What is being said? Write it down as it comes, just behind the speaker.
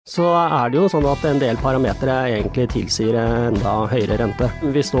Så det jo sånn at en del parametere egentlig tilsier enda høyere rente.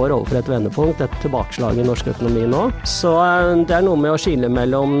 Vi står overfor et vendepunkt, et tilbakeslag i norsk økonomi nå. Så det noe med å skille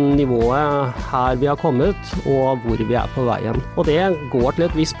mellom nivået her vi har kommet, og hvor vi på veien. Og det går til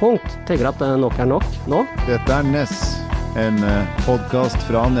et visst punkt. Tenker at nok nok nå. Dette NES, en podcast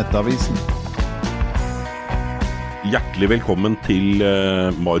fra Nettavisen. Hjertelig velkommen til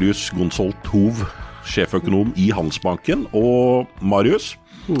Marius Gonsholt Hov, sjeføkonom i Handelsbanken. Og Marius,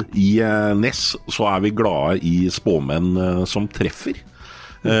 i NES så vi glade i spåmenn som treffer.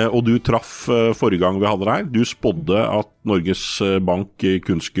 Og du traff forrige gang vi hadde deg. Du spådde at Norges Bank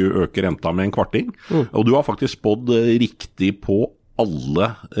kun skulle øke renta med en kvarting. Og du har faktisk spådd riktig på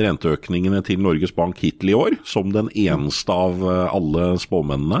alle renteøkningene til Norges Bank hittil i år, som den eneste av alle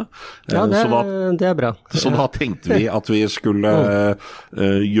spåmennene. Ja, det bra. Så da tenkte vi at vi skulle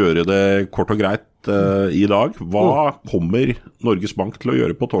gjøre det kort og greit i dag. Hva kommer Norges Bank til å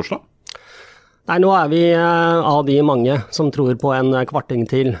gjøre på torsdag? Nei, nå vi av de mange som tror på en kvarting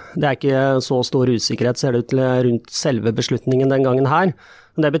til. Det ikke så stor usikkerhet, ser det ut til, rundt selve beslutningen den gangen her.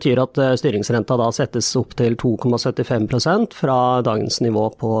 Det betyr at styringsrenta da settes opp til 2,75% fra dagens nivå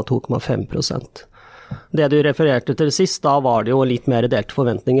på 2,5%. Det du refererte til sist, da var det jo litt mer delte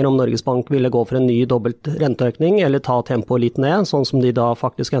forventninger om Norges Bank ville gå for en ny dobbelt renteøkning, eller ta tempoet litt ned, sånn som de da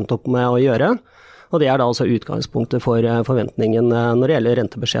faktisk endte opp med å gjøre. Og det da altså utgangspunktet for forventningen når det gjelder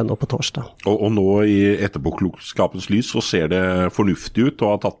rentebeskjeden nå på torsdag. Og nå i etterpåklokskapens lys så ser det fornuftig ut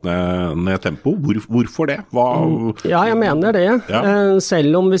å ha tatt ned tempo. Hvorfor det? Ja, jeg mener det. Ja.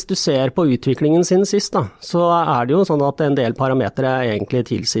 Selv om hvis du ser på utviklingen sin sist, da, så det jo sånn at en del parametere egentlig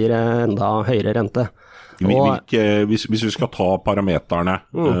tilsier enda høyere rente. Hvis vi skal ta parameterne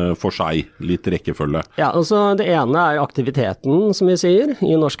for seg, litt rekkefølge. Ja, altså det ene aktiviteten, som vi sier,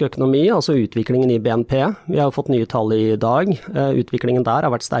 i norsk økonomi, altså utviklingen i BNP. Vi har fått nye tall i dag. Utviklingen der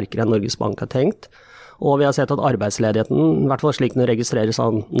har vært sterkere enn Norges Bank har tenkt. Og vi har sett at arbeidsledigheten, i hvert fall slik den registreres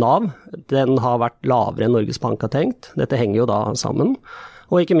av NAV, den har vært lavere enn Norges Bank har tenkt. Dette henger jo da sammen.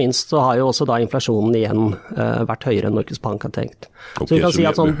 Og ikke minst så har jo også da inflasjonen igjen vært høyere enn Norges Bank har tenkt. Okay, så vi kan si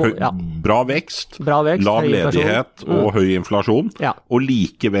at sånn, bra vekst, lav ledighet og høy inflasjon, og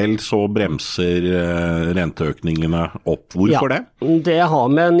likevel så bremser renteøkningene opp. Hvorfor det? Det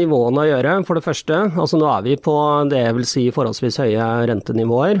har med nivåene å gjøre, for det første. Altså nå vi på det jeg vil si forholdsvis høye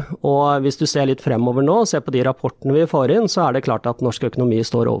rentenivåer, og hvis du ser litt fremover nå, ser på de rapportene vi får inn, så det klart at norsk økonomi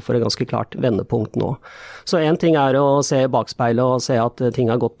står overfor et ganske klart vendepunkt nå. Så en ting å se i bakspeilet og se at ting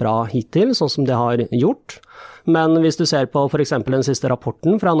har gått bra hittil, sånn som det har gjort. Men hvis du ser på for eksempel den siste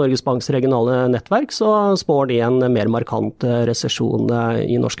rapporten fra Norges Banks regionale nettverk, så spår de en mer markant resesjon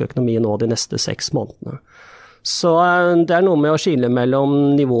i norsk økonomi nå de neste 6 månedene. Så det noe med å skille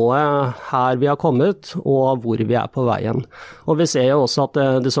mellom nivået her vi har kommet og hvor vi på veien. Og vi ser jo også at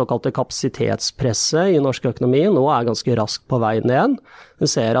det såkalte kapasitetspresset i norsk økonomi nå ganske raskt på vei ned. Vi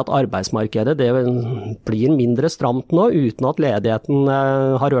ser at arbeidsmarkedet det blir mindre stramt nå uten at ledigheten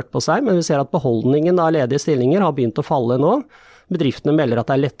har rørt på seg, men vi ser at beholdningen av ledige stillinger har begynt å falle nå. Bedriftene melder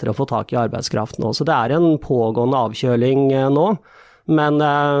at det lettere å få tak i arbeidskraft nå, så det en pågående avkjøling nå. Men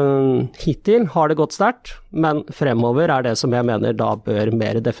hittil har det gått sterkt, men fremover det som jeg mener da bør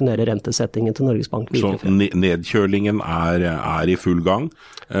mer definere rentesettingen til Norges Bank. Så nedkjølingen i full gang,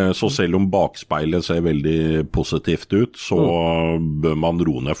 så selv om bakspeilet ser veldig positivt ut, så bør man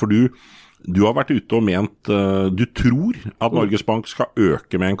roe ned. For du har vært ute og ment, du tror at Norges Bank skal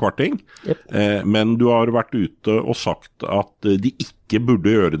øke med en kvarting, men du har vært ute og sagt at de ikke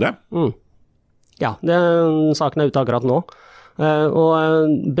burde gjøre det. Ja, saken ute akkurat nå. Og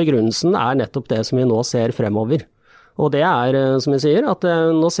begrunnelsen nettopp det som vi nå ser fremover. Og det som jeg sier, at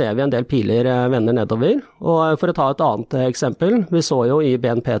nå ser vi en del piler vende nedover. Og for å ta et annet eksempel, vi så jo i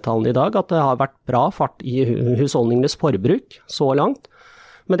BNP-tallene i dag at det har vært bra fart i husholdningenes forbruk så langt.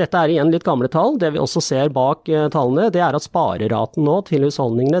 Men dette igjen litt gamle tall. Det vi også ser bak tallene, det at spareraten nå til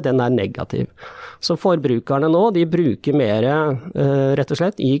husholdningene, den negativ. Så forbrukerne nå, de bruker mer rett og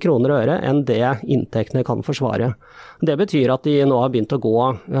slett i kroner og øre enn det inntektene kan forsvare. Det betyr at de nå har begynt å gå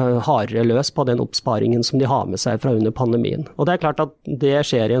hardere løs på den oppsparingen som de har med seg fra under pandemien. Og det klart at det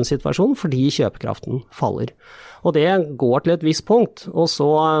skjer i en situasjon fordi kjøpekraften faller. Og det går til et visst punkt, og så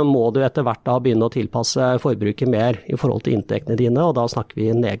må du etter hvert da begynne å tilpasse forbruket mer i forhold til inntektene dine, og da snakker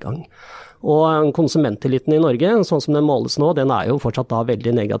vi nedgang. Og konsumenttilliten i Norge, sånn som den måles nå, den jo fortsatt da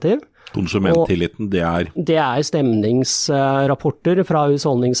veldig negativ. Konsumenttilliten, det stemningsrapporter fra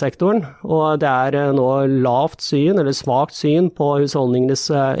husholdningssektoren, og det nå lavt syn eller svagt syn på husholdningenes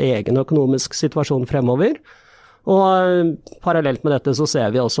egen økonomisk situasjon fremover. Og parallelt med dette så ser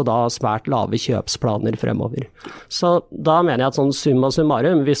vi også da svært lave kjøpsplaner fremover. Så da mener jeg at sånn summa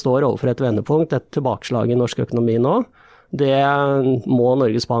summarum, vi står overfor et vendepunkt, et tilbakeslag i norsk økonomi nå. Det må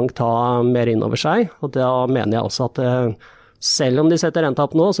Norges Bank ta mer inn over seg, og da mener jeg også at selv om de setter renta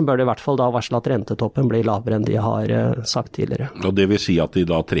opp nå, så bør de i hvert fall da varsle at rentetoppen blir lavere enn de har sagt tidligere. Og det vil si at de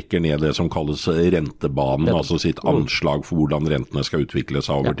da trekker ned det som kalles rentebanen, altså sitt anslag for hvordan rentene skal utvikle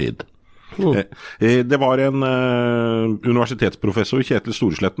seg over tid. Det var en universitetsprofessor, Kjetil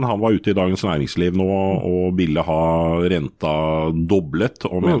Storesletten, han var ute i Dagens Næringsliv nå og ville ha renta doblet,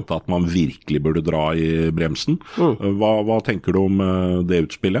 og mente at man virkelig burde dra i bremsen. Hva tenker du om det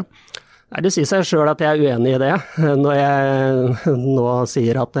utspillet? Nei, det sier seg selv at jeg er uenig i det, når jeg nå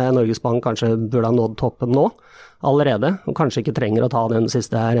sier at Norges Bank kanskje burde ha nådd toppen nå, allerede, og kanskje ikke trenger å ta den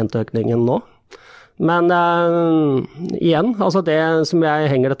siste renteøkningen nå. Men igjen, altså det som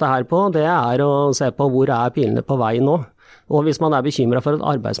jeg henger dette her på, det er å se på hvor er pilene på vei nå. Og hvis man er bekymret for at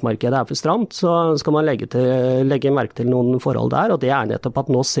arbeidsmarkedet er for stramt, så skal man legge merke til noen forhold der, og det er nettopp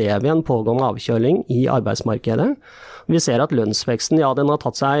at nå ser vi en pågående avkjøling i arbeidsmarkedet. Vi ser at lønnsveksten, ja, den har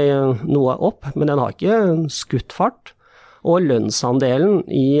tatt seg noe opp, men den har ikke skutt fart. Og lønnsandelen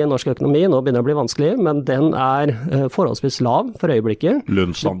i norsk økonomi, nå begynner det å bli vanskelig, men den er forholdsvis lav for øyeblikket.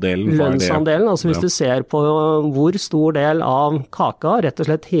 Lønnsandelen, hva er det? Lønnsandelen, altså hvis du ser på hvor stor del av kaka, rett og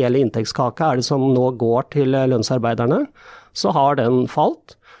slett hele inntektskaka er det som nå går til lønnsarbeiderne, så har den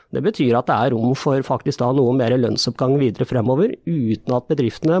falt. Det betyr at det er rom for faktisk da noe mer lønnsoppgang videre fremover, uten at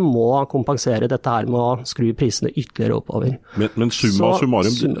bedriftene må kompensere dette her med å skru prisene ytterligere oppover. Men summa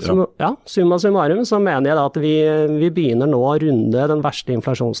summarum? Summa summarum så mener jeg da at vi begynner nå å runde den verste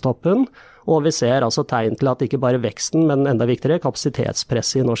inflasjonstoppen, og vi ser altså tegn til at ikke bare veksten, men enda viktigere,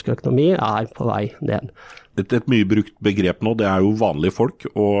 kapasitetspresset i norsk økonomi er på vei ned. Et mye brukt begrep nå, det er jo vanlige folk,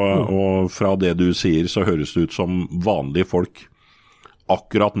 og fra det du sier så høres det ut som vanlige folk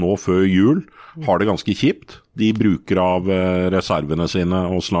akkurat nå før jul har det ganske kjipt. De bruker av reservene sine,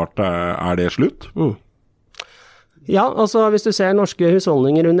 og snart er det slutt. Ja, altså hvis du ser norske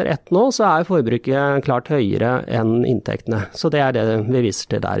husholdninger under ett nå, så er forbruket klart høyere enn inntektene. Så det er det vi viser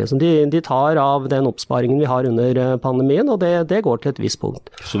til der. De tar av den oppsparingen vi har under pandemien, og det går til et visst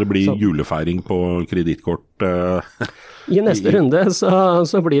punkt. Så det blir julefeiring på kredittkort? I neste runde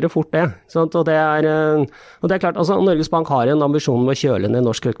så blir det fort det. Og det er klart, altså Norges Bank har en ambisjon med å kjøle ned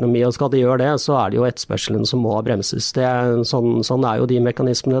norsk økonomi, og skal de gjøre det, så er det jo etterspørselen som må bremses. Sånn er jo de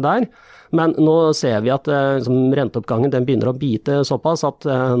mekanismene der. Men nå ser vi at renteoppgangen den begynner å bite såpass at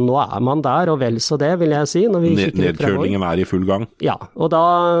nå er man der, og vel så det, vil jeg si. Når vi Nedkjølingen er i full gang? Ja, og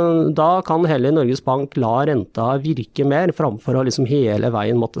da kan heller Norges Bank la renta virke mer, framfor å liksom hele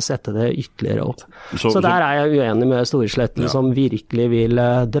veien måtte sette det ytterligere opp. Så der er jeg uenig med Storesletten, som virkelig vil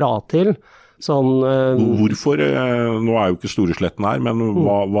dra til. Hvorfor? Nå er jo ikke Storesletten her, men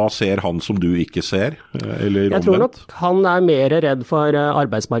hva ser han som du ikke ser? Eller omvendt? Jeg tror nok han er mer redd for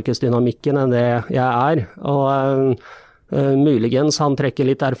arbeidsmarkedsdynamikken enn det jeg er. Og muligens han trekker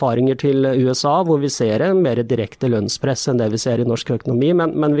litt erfaringer til USA, hvor vi ser en mer direkte lønnspress enn det vi ser i norsk økonomi,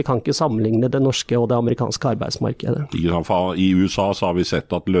 men vi kan ikke sammenligne det norske og det amerikanske arbeidsmarkedet. I USA så har vi sett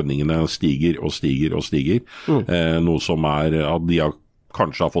at lønningene stiger og stiger og stiger, noe som er at de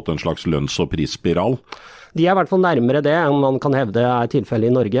kanskje har fått en slags lønns- og prisspiral. De er i hvert fall nærmere det enn man kan hevde er tilfellet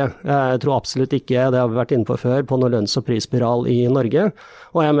i Norge. Jeg tror absolutt ikke, det har vi vært inne på før, på noe lønns- og prisspiral i Norge.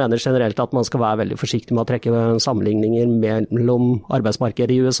 Og jeg mener generelt at man skal være veldig forsiktig med å trekke sammenligninger mellom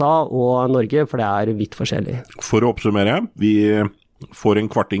arbeidsmarkedet i USA og Norge, for det er vidt forskjellig. For å oppsummere, vi får en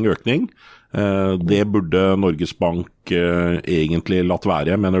kvarting økning. Det burde Norges Bank egentlig latt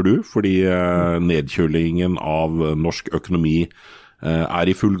være, mener du, fordi nedkjølingen av norsk økonomi er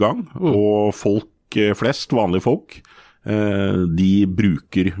i full gang, og folk flest, vanlige folk, de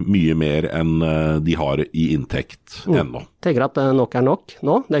bruker mye mer enn de har i inntekt ennå. Tenker at nok er nok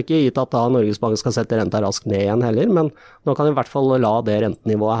nå. Det er ikke gitt at da Norges Bank skal sette renta raskt ned igjen heller, men nå kan vi i hvert fall la det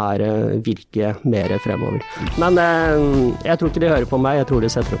rentenivået her virke mer fremover. Men jeg tror ikke de hører på meg, jeg tror de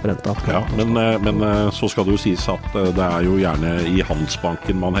setter opp renta. Ja, men så skal det jo sies at det er jo gjerne i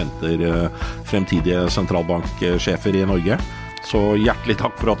Handelsbanken man henter fremtidige sentralbanksjefer i Norge. Så hjertelig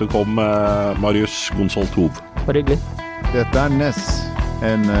takk for at du kom, Marius Gonsholt Hov. Bare hyggelig. Dette er Ness,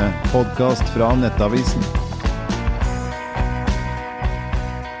 en podcast fra Nettavisen.